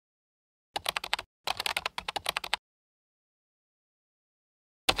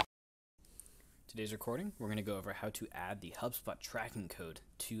Today's recording, we're going to go over how to add the HubSpot tracking code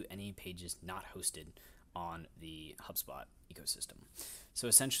to any pages not hosted on the HubSpot ecosystem. So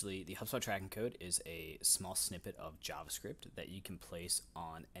essentially, the HubSpot tracking code is a small snippet of JavaScript that you can place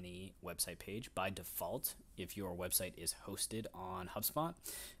on any website page. By default, if your website is hosted on HubSpot,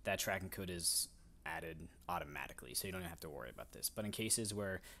 that tracking code is added automatically, so you don't have to worry about this. But in cases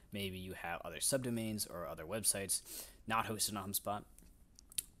where maybe you have other subdomains or other websites not hosted on HubSpot,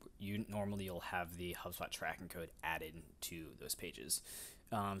 you'll have the HubSpot tracking code added to those pages.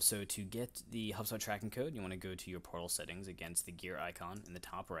 So to get the HubSpot tracking code, you want to go to your portal settings against the gear icon in the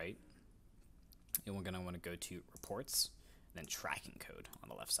top right. And we're going to want to go to reports, then tracking code on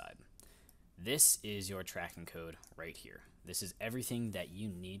the left side. This is your tracking code right here. This is everything that you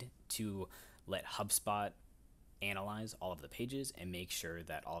need to let HubSpot analyze all of the pages and make sure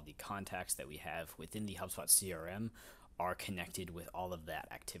that all of the contacts that we have within the HubSpot CRM are connected with all of that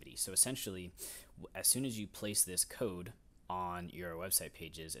activity. So essentially, as soon as you place this code on your website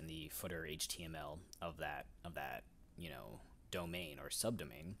pages in the footer HTML of that domain or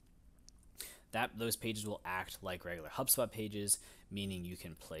subdomain, those pages will act like regular HubSpot pages, meaning you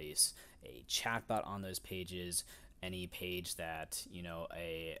can place a chatbot on those pages. Any page that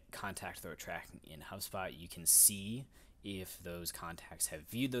a contact they're tracking in HubSpot, you can see if those contacts have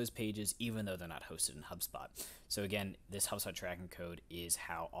viewed those pages, even though they're not hosted in HubSpot. So again, this HubSpot tracking code is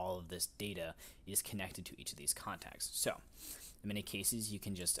how all of this data is connected to each of these contacts. So in many cases, you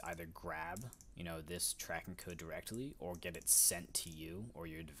can just either grab this tracking code directly or get it sent to you or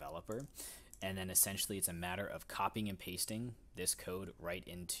your developer. And then essentially it's a matter of copying and pasting this code right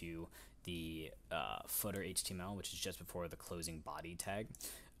into the footer HTML, which is just before the closing body tag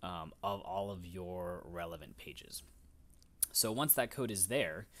of all of your relevant pages. So once that code is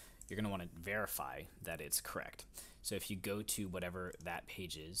there, you're going to want to verify that it's correct. So if you go to whatever that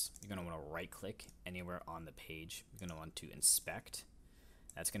page is, you're going to want to right click anywhere on the page. You're going to want to inspect.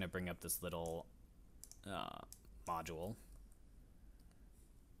 That's going to bring up this little module.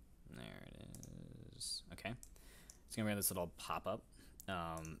 There it is. Okay. It's going to bring this little pop-up,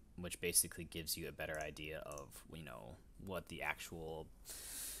 which basically gives you a better idea of what the actual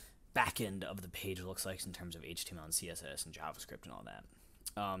back end of the page looks like in terms of HTML and CSS and JavaScript and all that.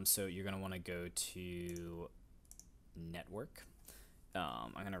 So you're going to want to go to network.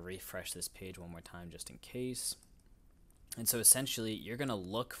 I'm going to refresh this page one more time just in case. And so essentially you're going to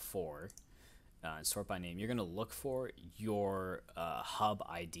look for sort by name. You're going to look for your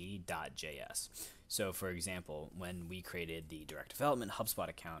hubid.js. So for example, when we created the direct development HubSpot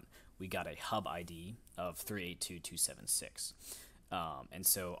account, we got a hub ID of 382276. And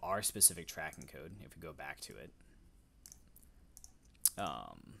so our specific tracking code, if we go back to it,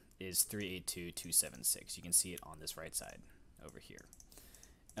 is 382276. You can see it on this right side over here.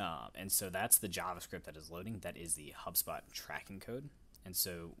 And so that's the JavaScript that is loading. That is the HubSpot tracking code. And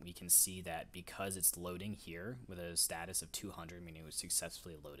so we can see that because it's loading here with a status of 200, meaning it was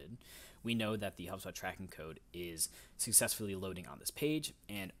successfully loaded, we know that the HubSpot tracking code is successfully loading on this page,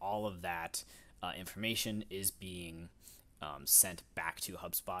 and all of that information is being sent back to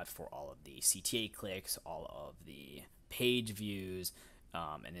HubSpot for all of the CTA clicks, all of the page views,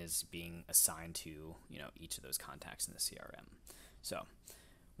 and is being assigned to each of those contacts in the CRM. So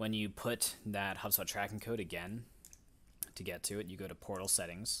when you put that HubSpot tracking code again, to get to it, you go to portal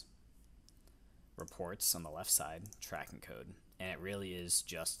settings, reports on the left side, tracking code, and it really is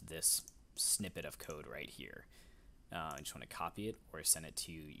just this snippet of code right here. I just want to copy it or send it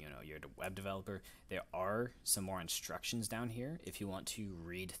to your web developer. There are some more instructions down here if you want to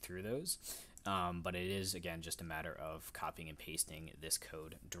read through those, but it is again just a matter of copying and pasting this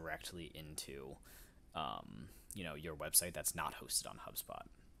code directly into your website that's not hosted on HubSpot.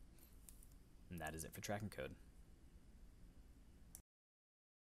 And that is it for tracking code.